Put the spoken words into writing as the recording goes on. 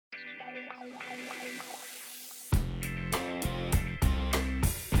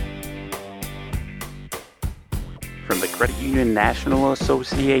Credit Union National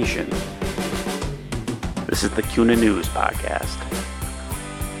Association. This is the CUNA News Podcast.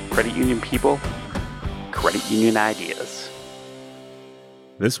 Credit union people, credit union ideas.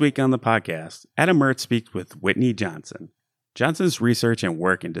 This week on the podcast, Adam Mertz speaks with Whitney Johnson. Johnson's research and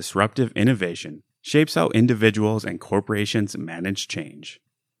work in disruptive innovation shapes how individuals and corporations manage change.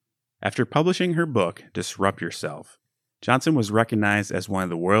 After publishing her book, Disrupt Yourself, Johnson was recognized as one of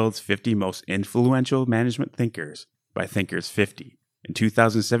the world's 50 most influential management thinkers by Thinkers 50 in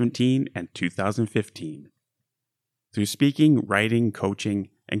 2017 and 2015. Through speaking, writing, coaching,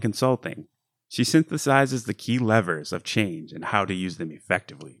 and consulting, she synthesizes the key levers of change and how to use them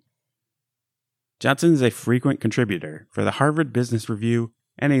effectively. Johnson is a frequent contributor for the Harvard Business Review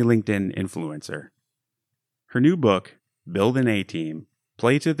and a LinkedIn influencer. Her new book, Build an A-Team,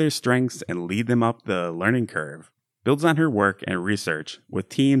 Play to Their Strengths and Lead Them Up the Learning Curve, builds on her work and research with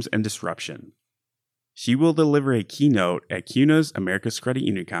teams and disruption. She will deliver a keynote at CUNA's America's Credit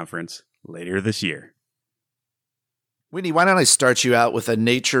Union Conference later this year. Whitney, why don't I start you out with a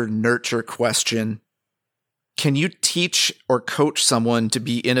nature-nurture question? Can you teach or coach someone to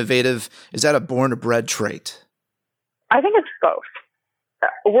be innovative? Is that a born or bred trait? I think it's both.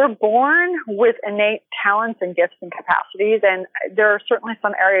 We're born with innate talents and gifts and capacities, and there are certainly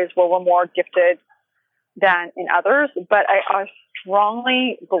some areas where we're more gifted than in others, but I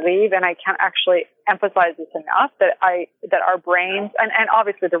strongly believe, and I can't actually emphasize this enough, that our brains, and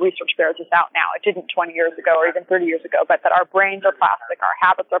obviously the research bears this out now, it didn't 20 years ago or even 30 years ago, but that our brains are plastic, our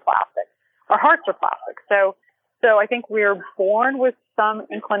habits are plastic, our hearts are plastic. So I think we're born with some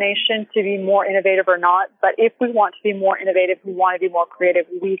inclination to be more innovative or not, but if we want to be more innovative, we want to be more creative,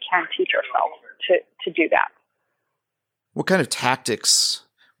 we can teach ourselves to do that. What kind of tactics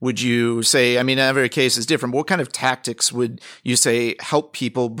would you say, I mean, every case is different, but what kind of tactics would you say help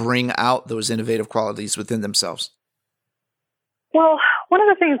people bring out those innovative qualities within themselves? Well, one of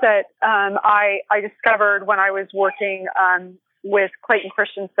the things that I discovered when I was working with Clayton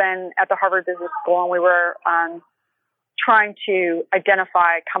Christensen at the Harvard Business School, and we were trying to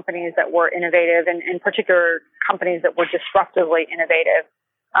identify companies that were innovative, and in particular companies that were disruptively innovative.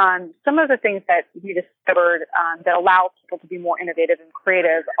 Some of the things that we discovered that allow people to be more innovative and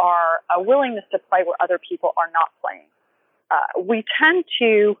creative are a willingness to play where other people are not playing. We tend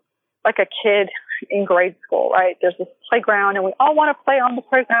to, like a kid in grade school, right? There's this playground and we all want to play on the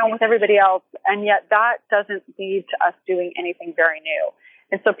playground with everybody else, and yet that doesn't lead to us doing anything very new.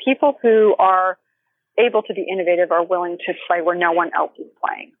 And so people who are able to be innovative are willing to play where no one else is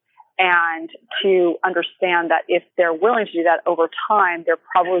playing, and to understand that if they're willing to do that over time, they're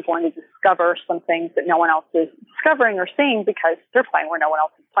probably going to discover some things that no one else is discovering or seeing because they're playing where no one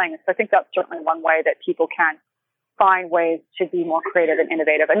else is playing. So I think that's certainly one way that people can find ways to be more creative and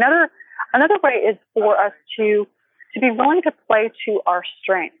innovative. Another way is for us to be willing to play to our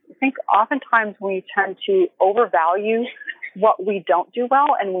strengths. I think oftentimes we tend to overvalue what we don't do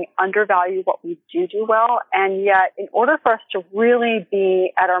well and we undervalue what we do well. And yet, in order for us to really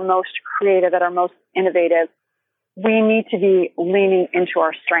be at our most creative, at our most innovative, we need to be leaning into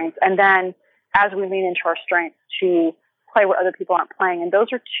our strengths. And then as we lean into our strengths, to play where other people aren't playing. And those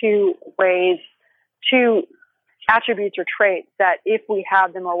are two attributes or traits that if we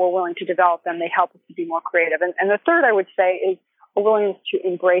have them or we're willing to develop them, they help us to be more creative. And the third, I would say, is a willingness to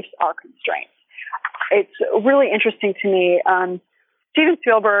embrace our constraints. It's really interesting to me. Steven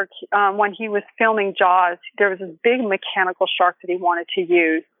Spielberg, when he was filming Jaws, there was this big mechanical shark that he wanted to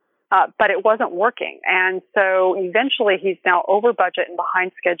use, but it wasn't working. And so eventually he's now over budget and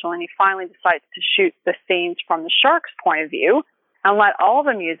behind schedule, and he finally decides to shoot the scenes from the shark's point of view and let all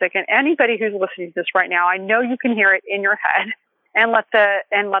the music, and anybody who's listening to this right now, I know you can hear it in your head, and let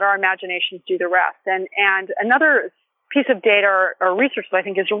our imaginations do the rest. And another piece of data or research that I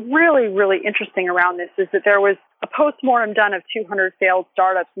think is really, really interesting around this is that there was a postmortem done of 200 failed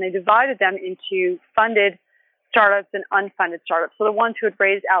startups, and they divided them into funded startups and unfunded startups. So the ones who had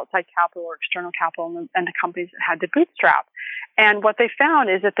raised outside capital or external capital, and the companies that had to bootstrap. And what they found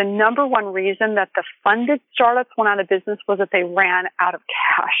is that the number one reason that the funded startups went out of business was that they ran out of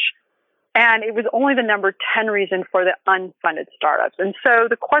cash. And it was only the number 10 reason for the unfunded startups. And so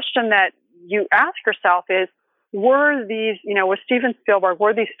the question that you ask yourself is, were these, with Steven Spielberg,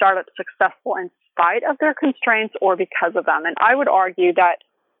 were these startups successful in spite of their constraints or because of them? And I would argue that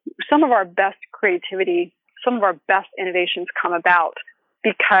some of our best creativity, some of our best innovations come about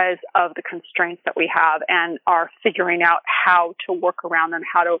because of the constraints that we have and are figuring out how to work around them,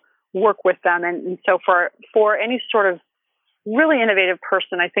 how to work with them. And so for any sort of really innovative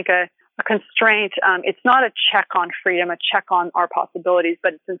person, I think a a constraint, it's not a check on freedom, a check on our possibilities,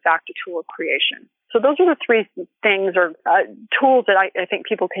 but it's in fact a tool of creation. So those are the three things or tools that I think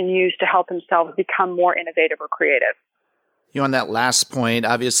people can use to help themselves become more innovative or creative. On that last point,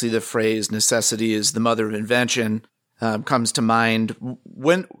 obviously the phrase necessity is the mother of invention comes to mind.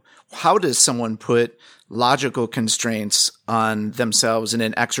 How does someone put logical constraints on themselves in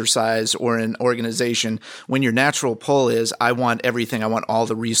an exercise or an organization when your natural pull is, I want everything, I want all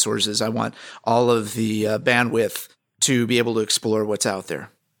the resources, I want all of the bandwidth to be able to explore what's out there?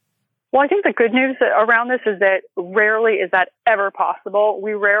 Well, I think the good news around this is that rarely is that ever possible.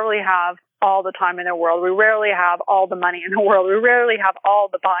 We rarely have all the time in the world. We rarely have all the money in the world. We rarely have all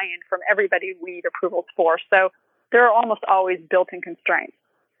the buy-in from everybody we need approvals for. So there are almost always built-in constraints.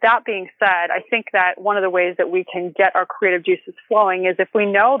 That being said, I think that one of the ways that we can get our creative juices flowing is if we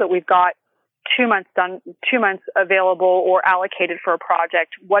know that we've got 2 months available or allocated for a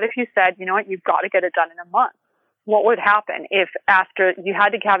project. What if you said, you know what, you've got to get it done in a month? What would happen if after you had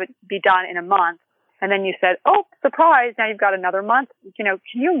to have it be done in a month and then you said, oh, surprise, now you've got another month? Can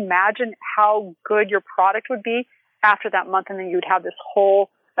you imagine how good your product would be after that month, and then you'd have this whole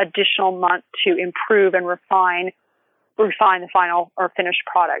additional month to improve and refine the final or finished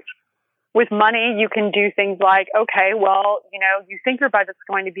product. With money, you can do things like, okay, well, you think your budget's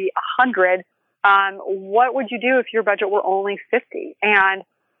going to be 100. What would you do if your budget were only 50? And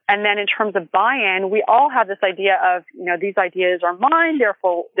then in terms of buy-in, we all have this idea of, these ideas are mine,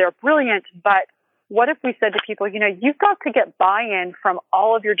 therefore they're brilliant. But what if we said to people, you've got to get buy-in from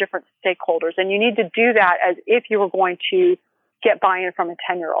all of your different stakeholders, and you need to do that as if you were going to get buy-in from a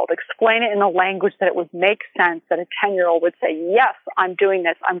 10-year-old. Explain it in a language that it would make sense, that a 10-year-old would say, yes, I'm doing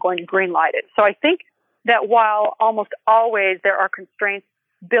this, I'm going to greenlight it. So I think that while almost always there are constraints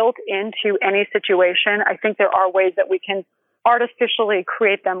built into any situation, I think there are ways that we can artificially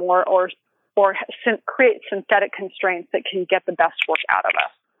create them or create synthetic constraints that can get the best work out of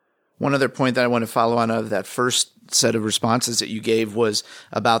us. One other point that I want to follow on of that first set of responses that you gave was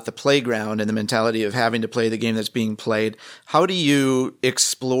about the playground and the mentality of having to play the game that's being played. How do you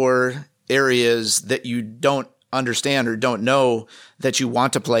explore areas that you don't understand or don't know that you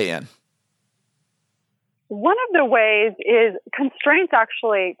want to play in? One of the ways is constraints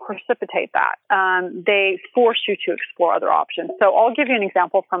actually precipitate that. They force you to explore other options. So I'll give you an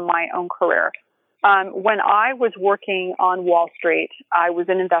example from my own career. When I was working on Wall Street, I was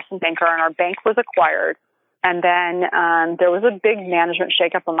an investment banker, and our bank was acquired. And then there was a big management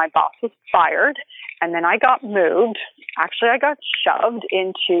shakeup, and my boss was fired. And then I got moved. Actually, I got shoved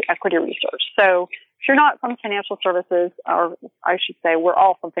into equity research. So if you're not from financial services, or I should say we're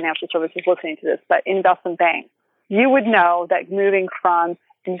all from financial services listening to this, but investment bank, you would know that moving from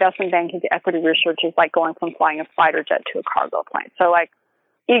investment banking to equity research is like going from flying a fighter jet to a cargo plane. So like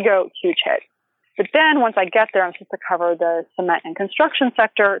ego, huge hit. But then once I get there, I'm supposed to cover the cement and construction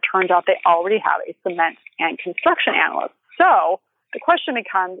sector. It turns out they already have a cement and construction analyst. So the question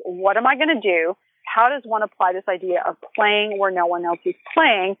becomes, what am I going to do? How does one apply this idea of playing where no one else is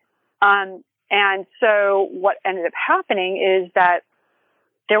playing? And so what ended up happening is that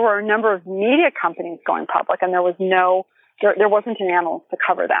there were a number of media companies going public, and there wasn't an analyst to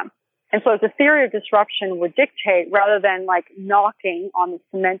cover them. And so the theory of disruption would dictate, rather than like knocking on the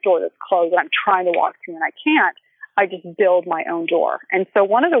cement door that's closed that I'm trying to walk through and I can't, I just build my own door. And so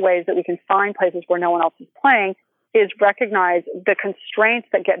one of the ways that we can find places where no one else is playing is recognize the constraints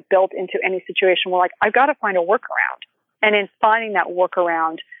that get built into any situation. We're like, I've got to find a workaround. And in finding that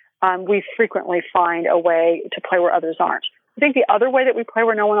workaround, we frequently find a way to play where others aren't. I think the other way that we play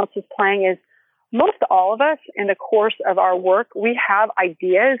where no one else is playing is most all of us in the course of our work, we have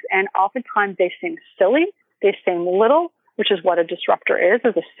ideas, and oftentimes they seem silly, they seem little, which is what a disruptor is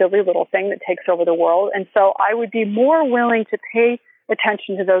a silly little thing that takes over the world. And so I would be more willing to pay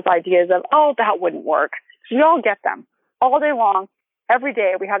attention to those ideas of, oh, that wouldn't work. We all get them all day long. Every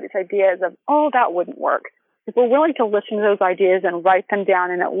day we have these ideas of, oh, that wouldn't work. If we're willing to listen to those ideas and write them down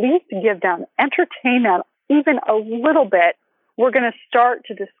and at least give them, entertain them even a little bit, we're going to start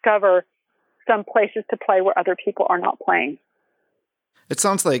to discover some places to play where other people are not playing. It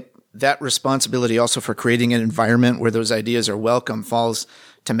sounds like that responsibility also for creating an environment where those ideas are welcome falls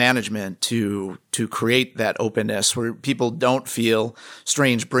to management to create that openness where people don't feel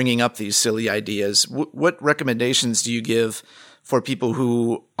strange bringing up these silly ideas. What recommendations do you give for people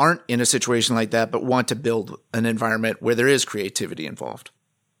who aren't in a situation like that but want to build an environment where there is creativity involved?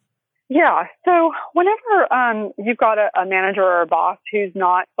 Yeah. So whenever you've got a manager or a boss who's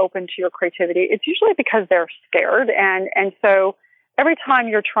not open to your creativity, it's usually because they're scared. And so every time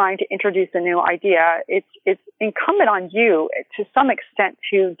you're trying to introduce a new idea, it's incumbent on you to some extent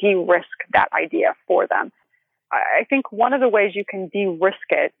to de-risk that idea for them. I think one of the ways you can de-risk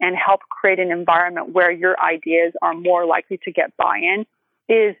it and help create an environment where your ideas are more likely to get buy-in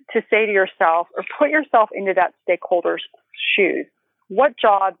is to say to yourself or put yourself into that stakeholder's shoes. What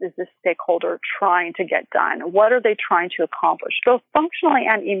jobs is this stakeholder trying to get done? What are they trying to accomplish, both functionally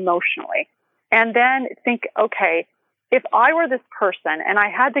and emotionally? And then think, okay, if I were this person and I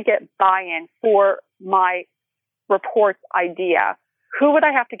had to get buy-in for my report's idea, who would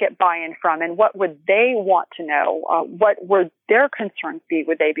I have to get buy-in from, and what would they want to know? What would their concerns be?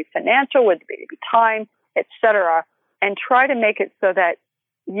 Would they be financial? Would they be time, et cetera? And try to make it so that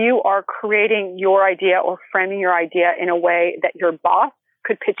you are creating your idea or framing your idea in a way that your boss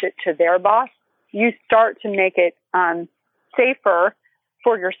could pitch it to their boss. You start to make it safer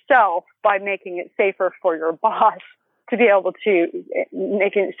for yourself by making it safer for your boss to be able to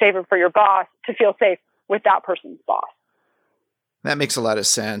make it safer for your boss to feel safe with that person's boss. That makes a lot of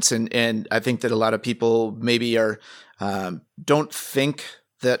sense. And I think that a lot of people maybe are don't think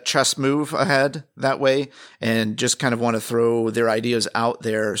that chess move ahead that way and just kind of want to throw their ideas out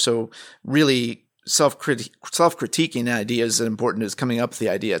there. So really self-critiquing ideas is as important as coming up with the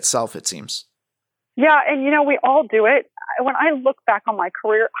idea itself, it seems. Yeah, and we all do it. When I look back on my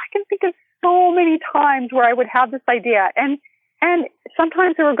career, I can think of so many times where I would have this idea, and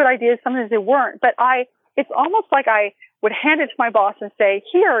sometimes they were good ideas, sometimes they weren't. But it's almost like I would hand it to my boss and say,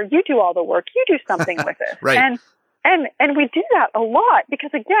 "Here, you do all the work. You do something with it." Right. And we do that a lot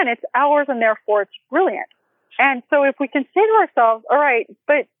because, again, it's ours and therefore it's brilliant. And so if we can say to ourselves, all right,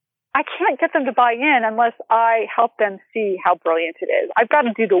 but I can't get them to buy in unless I help them see how brilliant it is. I've got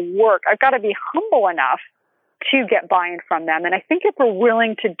to do the work. I've got to be humble enough to get buy-in from them. And I think if we're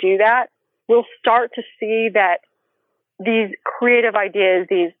willing to do that, we'll start to see that these creative ideas,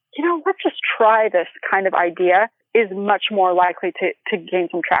 let's just try this kind of idea, is much more likely to gain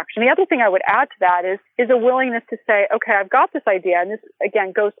some traction. The other thing I would add to that is a willingness to say, okay, I've got this idea, and this,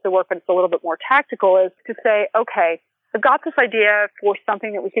 again, goes to the work, but it's a little bit more tactical, is to say, okay, I've got this idea for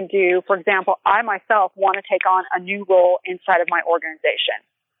something that we can do. For example, I myself want to take on a new role inside of my organization.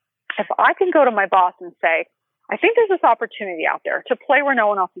 If I can go to my boss and say, I think there's this opportunity out there to play where no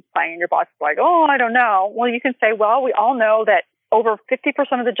one else is playing, and your boss is like, oh, I don't know. Well, you can say, well, we all know that over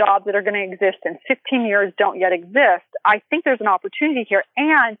 50% of the jobs that are going to exist in 15 years don't yet exist. I think there's an opportunity here.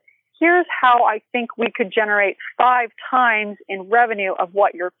 And here's how I think we could generate 5 times in revenue of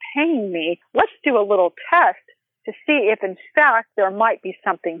what you're paying me. Let's do a little test to see if, in fact, there might be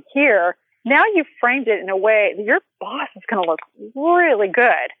something here. Now you've framed it in a way that your boss is going to look really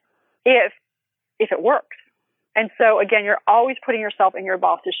good if it works. And so, again, you're always putting yourself in your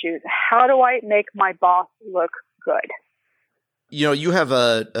boss's shoes. How do I make my boss look good? You have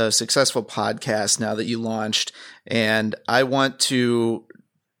a successful podcast now that you launched, and I want to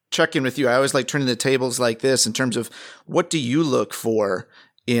check in with you. I always like turning the tables like this in terms of what do you look for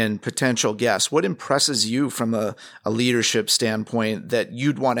in potential guests? What impresses you from a leadership standpoint that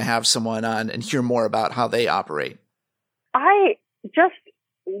you'd want to have someone on and hear more about how they operate? I just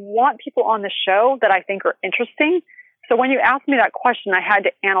want people on the show that I think are interesting. So when you asked me that question, I had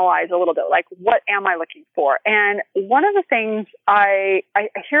to analyze a little bit, like, what am I looking for? And one of the things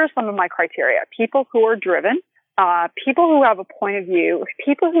here are some of my criteria: people who are driven, people who have a point of view,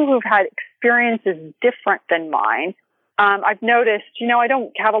 people who have had experiences different than mine. I've noticed, I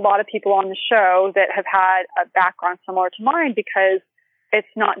don't have a lot of people on the show that have had a background similar to mine because it's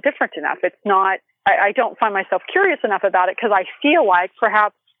not different enough. It's not, I don't find myself curious enough about it because I feel like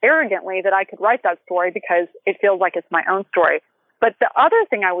perhaps arrogantly that I could write that story because it feels like it's my own story. But the other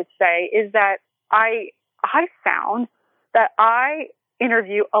thing I would say is that I found that I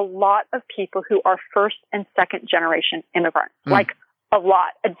interview a lot of people who are first and second generation immigrants, like a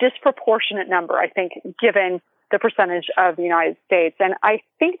lot, a disproportionate number, I think, given the percentage of the United States. And I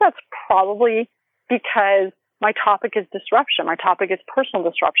think that's probably because my topic is disruption. My topic is personal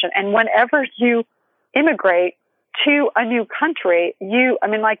disruption. And whenever you immigrate to a new country,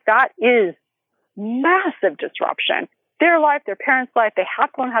 that is massive disruption. Their life, their parents' life, they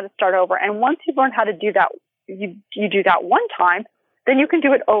have to learn how to start over. And once you learn how to do that, you do that one time, then you can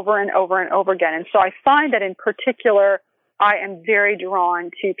do it over and over and over again. And so I find that in particular, I am very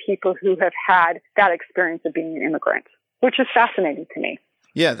drawn to people who have had that experience of being an immigrant, which is fascinating to me.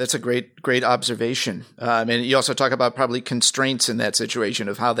 Yeah, that's a great observation. And you also talk about probably constraints in that situation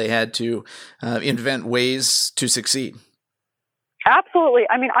of how they had to invent ways to succeed. Absolutely.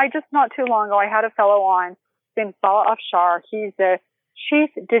 I just not too long ago, I had a fellow on named Salah Afshar. He's the chief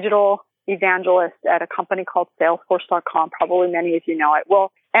digital evangelist at a company called Salesforce.com. Probably many of you know it.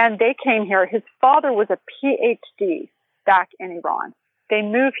 Well, and they came here. His father was a PhD back in Iran. They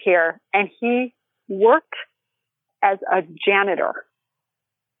moved here, and he worked as a janitor,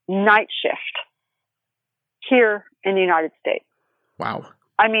 night shift, here in the United States. Wow.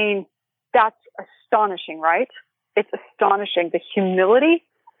 I mean, that's astonishing, right? It's astonishing. The humility,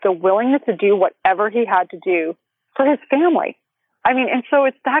 the willingness to do whatever he had to do for his family. I mean, and so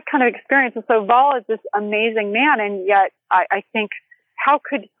it's that kind of experience. And so Val is this amazing man, and yet I think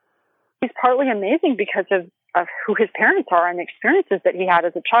he's partly amazing because of who his parents are and the experiences that he had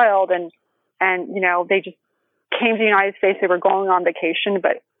as a child. And they just came to the United States. They were going on vacation,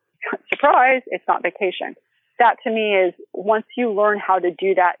 but surprise, it's not vacation. That to me is, once you learn how to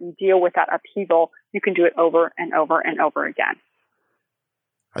do that and deal with that upheaval, you can do it over and over and over again.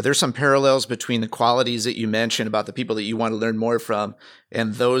 Are there some parallels between the qualities that you mentioned about the people that you want to learn more from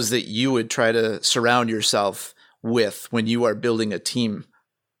and those that you would try to surround yourself with when you are building a team?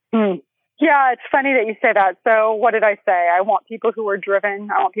 Yeah, it's funny that you say that. So what did I say? I want people who are driven.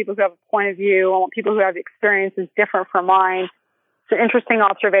 I want people who have a point of view. I want people who have experiences different from mine. It's an interesting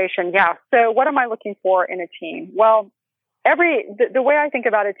observation. Yeah. So what am I looking for in a team? Well, the way I think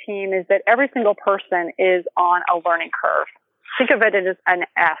about a team is that every single person is on a learning curve. Think of it as an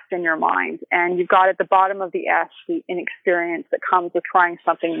S in your mind. And you've got at the bottom of the S the inexperience that comes with trying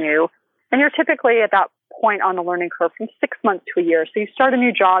something new. And you're typically at that point on the learning curve from 6 months to a year. So you start a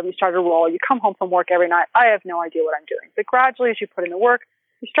new job, you start a role, you come home from work every night. I have no idea what I'm doing. But gradually, as you put in the work,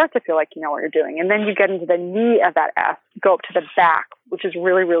 you start to feel like you know what you're doing. And then you get into the knee of that S, go up to the back, which is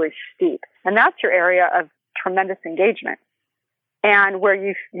really, really steep. And that's your area of tremendous engagement. And where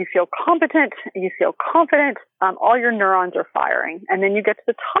you feel competent, you feel confident, all your neurons are firing. And then you get to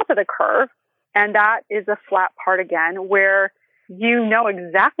the top of the curve, and that is a flat part again, where you know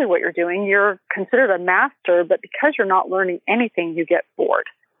exactly what you're doing. You're considered a master, but because you're not learning anything, you get bored.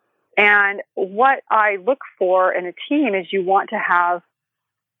 And what I look for in a team is you want to have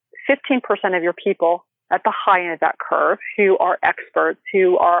 15% of your people at the high end of that curve who are experts,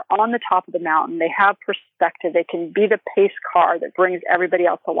 who are on the top of the mountain. They have perspective. They can be the pace car that brings everybody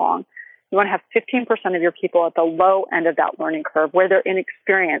else along. You want to have 15% of your people at the low end of that learning curve where they're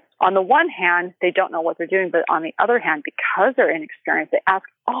inexperienced. On the one hand, they don't know what they're doing, but on the other hand, because they're inexperienced, they ask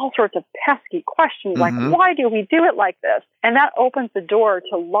all sorts of pesky questions like, why do we do it like this? And that opens the door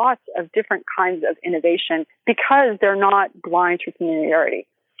to lots of different kinds of innovation because they're not blind to familiarity.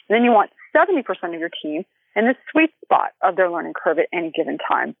 And then you want 70% of your team in the sweet spot of their learning curve at any given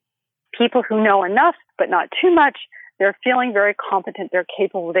time. People who know enough, but not too much. They're feeling very competent. They're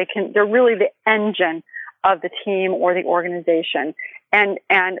capable. They're really the engine of the team or the organization. And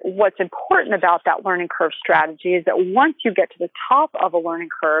what's important about that learning curve strategy is that once you get to the top of a learning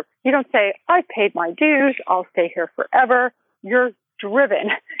curve, you don't say, I've paid my dues. I'll stay here forever. You're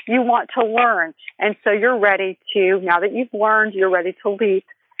driven. You want to learn. And so you're ready to, now that you've learned, you're ready to leap.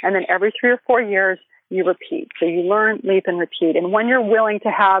 And then every 3 or 4 years, you repeat. So you learn, leap, and repeat. And when you're willing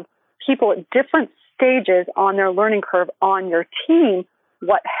to have people at different stages on their learning curve on your team,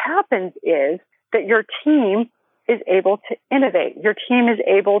 what happens is that your team is able to innovate. Your team is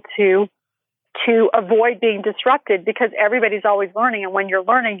able to avoid being disrupted because everybody's always learning. And when you're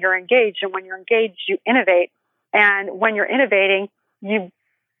learning, you're engaged. And when you're engaged, you innovate. And when you're innovating, you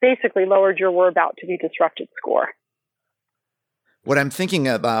basically lowered your we're about to be disrupted score. What I'm thinking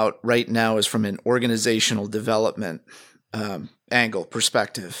about right now is from an organizational development angle,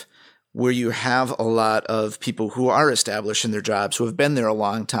 perspective, where you have a lot of people who are established in their jobs, who have been there a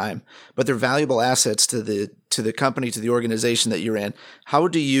long time, but they're valuable assets to the company, to the organization that you're in. How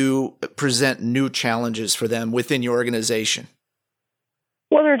do you present new challenges for them within your organization?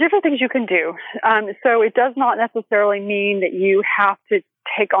 Well, there are different things you can do. So it does not necessarily mean that you have to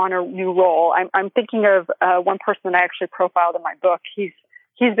take on a new role. I'm thinking of one person that I actually profiled in my book. He's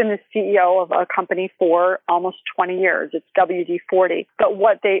been the CEO of a company for almost 20 years. It's WD-40. But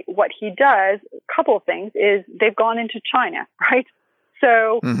what he does, a couple of things, is they've gone into China, right?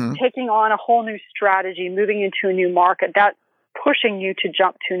 So taking on a whole new strategy, moving into a new market, that's pushing you to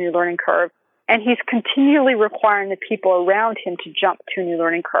jump to a new learning curve. And he's continually requiring the people around him to jump to a new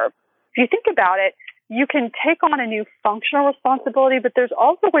learning curve. If you think about it, you can take on a new functional responsibility, but there's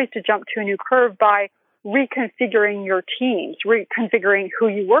also ways to jump to a new curve by reconfiguring your teams, reconfiguring who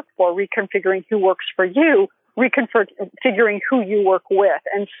you work for, reconfiguring who works for you, reconfiguring who you work with.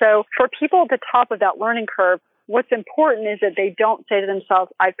 And so for people at the top of that learning curve, what's important is that they don't say to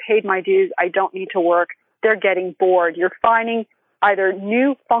themselves, I've paid my dues, I don't need to work. They're getting bored. You're finding either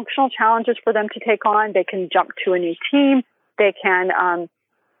new functional challenges for them to take on. They can jump to a new team. They can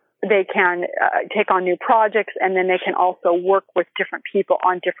they can take on new projects, and then they can also work with different people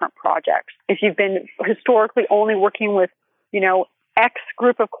on different projects. If you've been historically only working with, X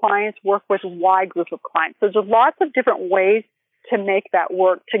group of clients, work with Y group of clients. So there's lots of different ways to make that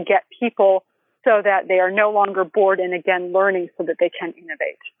work, to get people so that they are no longer bored and, again, learning so that they can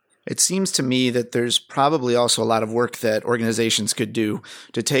innovate. It seems to me that there's probably also a lot of work that organizations could do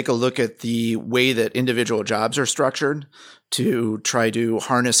to take a look at the way that individual jobs are structured to try to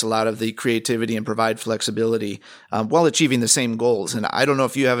harness a lot of the creativity and provide flexibility while achieving the same goals. And I don't know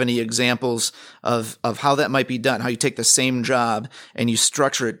if you have any examples of how that might be done, how you take the same job and you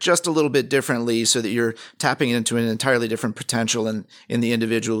structure it just a little bit differently so that you're tapping into an entirely different potential in the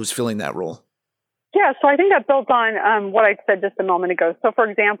individual who's filling that role. Yeah, so I think that builds on what I said just a moment ago. So, for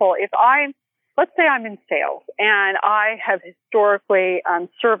example, let's say I'm in sales and I have historically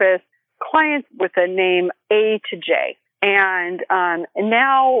serviced clients with a name A to J. And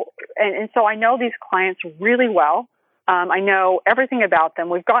so I know these clients really well. I know everything about them.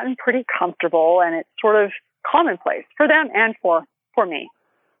 We've gotten pretty comfortable, and it's sort of commonplace for them and for me.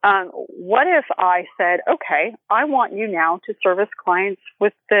 What if I said, okay, I want you now to service clients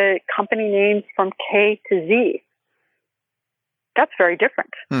with the company names from K to Z? That's very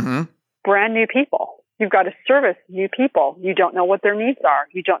different. Mm-hmm. Brand new people. You've got to service new people. You don't know what their needs are.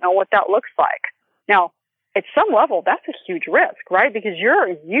 You don't know what that looks like. Now, at some level, that's a huge risk, right? Because you're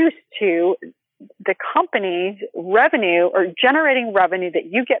used to the company's revenue or generating revenue that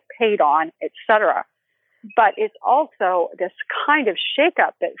you get paid on, et cetera. But it's also this kind of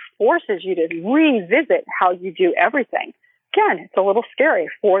shakeup that forces you to revisit how you do everything. Again, it's a little scary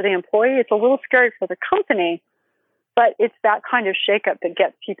for the employee. It's a little scary for the company. But it's that kind of shakeup that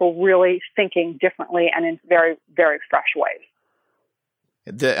gets people really thinking differently and in very, very fresh ways.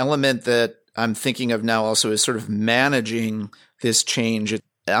 The element that I'm thinking of now also is sort of managing this change.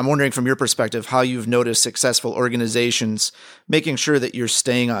 I'm wondering from your perspective how you've noticed successful organizations making sure that you're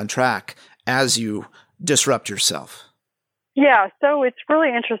staying on track as you disrupt yourself. Yeah, so it's really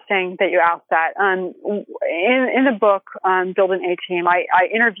interesting that you asked that. In the book, Build an A-Team, I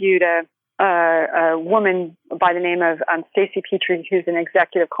interviewed a woman by the name of Stacy Petrie, who's an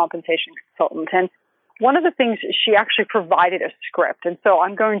executive compensation consultant. And one of the things, she actually provided a script. And so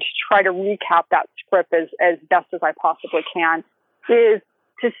I'm going to try to recap that script as best as I possibly can, is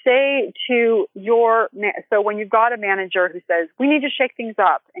to say to so when you've got a manager who says, we need to shake things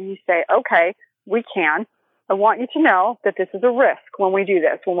up, and you say, okay, we can. I want you to know that this is a risk when we do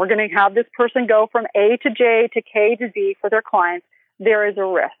this. When we're going to have this person go from A to J to K to Z for their clients, there is a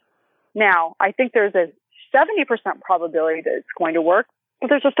risk. Now, I think there's a 70% probability that it's going to work, but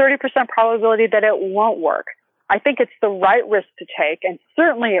there's a 30% probability that it won't work. I think it's the right risk to take, and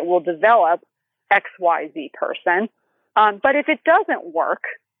certainly it will develop XYZ person. But if it doesn't work,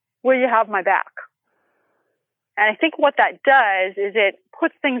 will you have my back? And I think what that does is it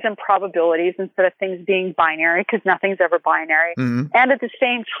puts things in probabilities instead of things being binary, because nothing's ever binary. Mm-hmm. And at the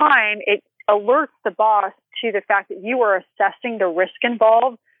same time, it alerts the boss to the fact that you are assessing the risk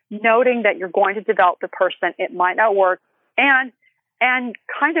involved, noting that you're going to develop the person, it might not work, and saying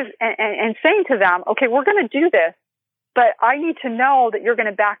to them, okay, we're going to do this, but I need to know that you're going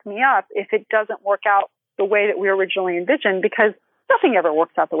to back me up if it doesn't work out the way that we originally envisioned, because nothing ever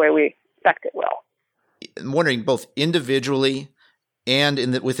works out the way we expect it will. I'm wondering both individually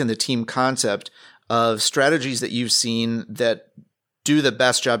and within the team concept of strategies that you've seen that do the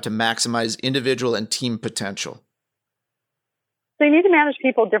best job to maximize individual and team potential. So you need to manage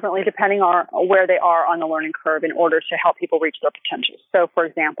people differently depending on where they are on the learning curve in order to help people reach their potential. So, for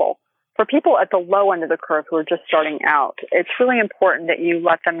example, for people at the low end of the curve who are just starting out, it's really important that you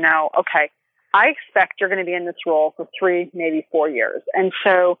let them know, okay, I expect you're going to be in this role for 3, maybe 4 years. And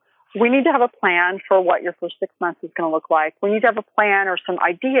so we need to have a plan for what your first 6 months is going to look like. We need to have a plan or some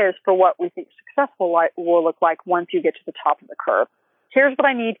ideas for what we think successful will look like once you get to the top of the curve. Here's what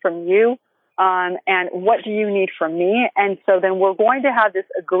I need from you. And what do you need from me? And so then we're going to have this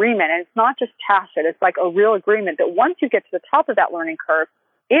agreement, and it's not just tacit, it's like a real agreement that once you get to the top of that learning curve,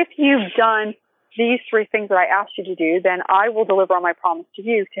 if you've done these 3 things that I asked you to do, then I will deliver on my promise to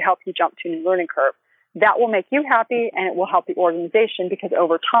you to help you jump to a new learning curve. That will make you happy, and it will help the organization, because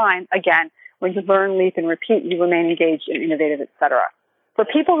over time, again, when you learn, leap, and repeat, you remain engaged and innovative, et cetera. For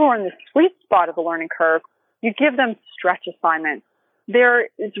people who are in the sweet spot of the learning curve, you give them stretch assignments. There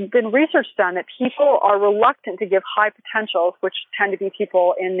has been research done that people are reluctant to give high potentials, which tend to be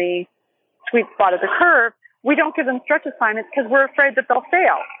people in the sweet spot of the curve. We don't give them stretch assignments because we're afraid that they'll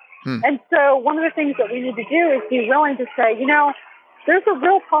fail. And so one of the things that we need to do is be willing to say, there's a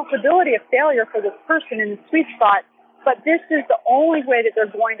real possibility of failure for this person in the sweet spot. but this is the only way that they're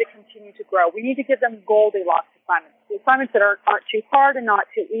going to continue to grow. We need to give them Goldilocks assignments that aren't too hard and not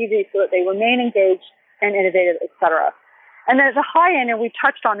too easy so that they remain engaged and innovative, et cetera. And then at the high end, and we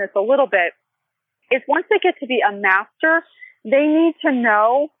touched on this a little bit, is once they get to be a master, they need to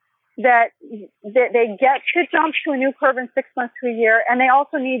know that they get to jump to a new curve in 6 months to a year, and they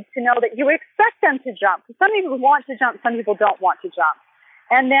also need to know that you expect them to jump. Some people want to jump, some people don't want to jump.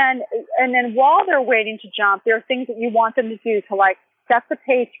 And then while they're waiting to jump, there are things that you want them to do to like set the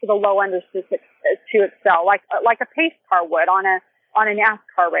pace for the low enders to excel, like a pace car would on a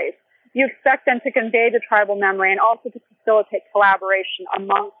NASCAR race. You expect them to convey the tribal memory and also to facilitate collaboration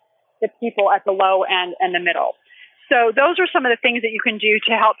amongst the people at the low end and the middle. So those are some of the things that you can do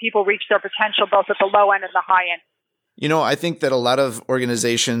to help people reach their potential, both at the low end and the high end. You know, I think that a lot of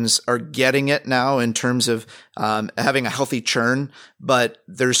organizations are getting it now in terms of having a healthy churn, but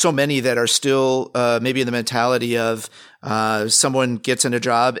there's so many that are still maybe in the mentality of someone gets in a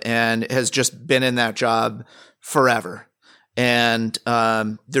job and has just been in that job forever. And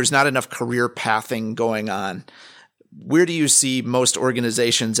there's not enough career pathing going on. Where do you see most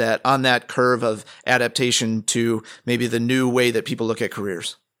organizations at on that curve of adaptation to maybe the new way that people look at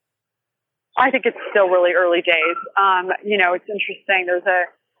careers? I think it's still really early days. It's interesting. There's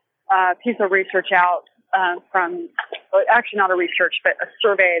a piece of research out actually not a research, but a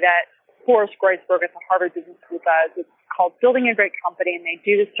survey that Forrest Graysberg at the Harvard Business School does. It's called Building a Great Company, and they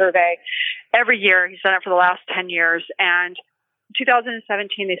do the survey every year. He's done it for the last 10 years. And in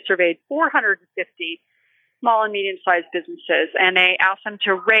 2017, they surveyed 450 small and medium-sized businesses, and they asked them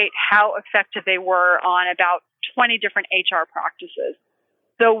to rate how effective they were on about 20 different HR practices.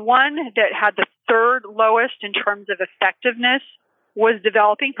 The one that had the third lowest in terms of effectiveness was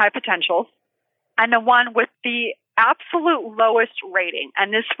developing high potentials, and the one with the absolute lowest rating,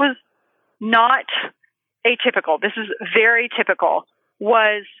 and this was not atypical, this is very typical,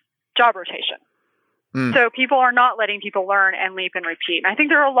 was job rotation. So people are not letting people learn and leap and repeat. And I think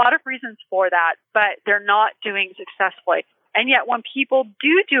there are a lot of reasons for that, but they're not doing it successfully. And yet when people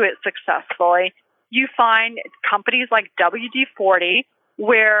do it successfully, you find companies like WD-40,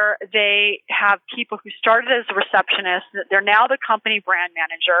 where they have people who started as a receptionist, they're now the company brand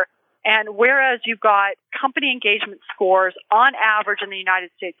manager. And whereas you've got company engagement scores on average in the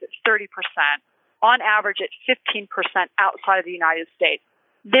United States at 30%, on average at 15% outside of the United States,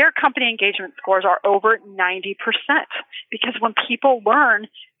 their company engagement scores are over 90% because when people learn,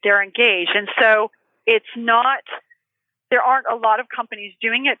 they're engaged. And so there aren't a lot of companies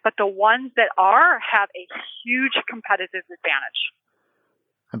doing it, but the ones that are have a huge competitive advantage.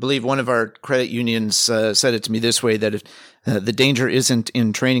 I believe one of our credit unions said it to me this way, that the danger isn't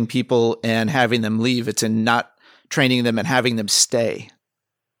in training people and having them leave, it's in not training them and having them stay.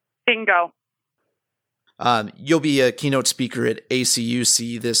 Bingo. You'll be a keynote speaker at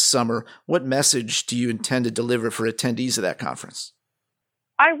ACUC this summer. What message do you intend to deliver for attendees of that conference?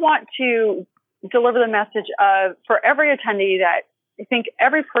 I want to deliver the message of, for every attendee, that I think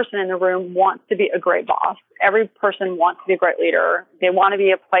every person in the room wants to be a great boss. Every person wants to be a great leader. They want to be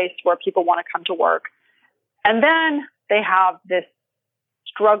a place where people want to come to work. And then they have this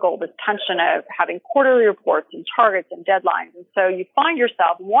struggle, this tension of having quarterly reports and targets and deadlines. And so you find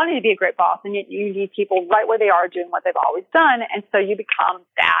yourself wanting to be a great boss, and yet you need people right where they are doing what they've always done. And so you become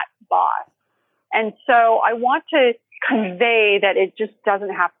that boss. And so I want to convey that it just doesn't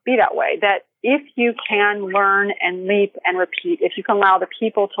have to be that way, that if you can learn and leap and repeat, if you can allow the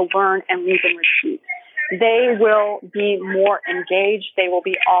people to learn and leap and repeat, they will be more engaged. They will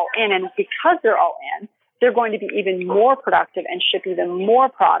be all in. And because they're all in, they're going to be even more productive and ship even more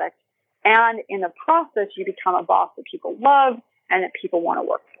product. And in the process, you become a boss that people love and that people want to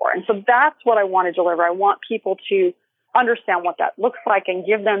work for. And so that's what I want to deliver. I want people to understand what that looks like and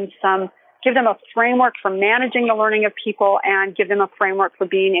give them a framework for managing the learning of people, and give them a framework for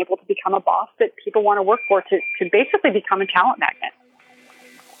being able to become a boss that people want to work for, to basically become a talent magnet.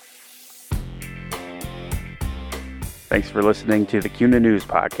 Thanks for listening to the CUNA News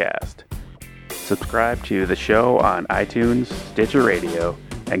Podcast. Subscribe to the show on iTunes, Stitcher Radio,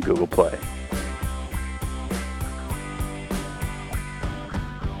 and Google Play.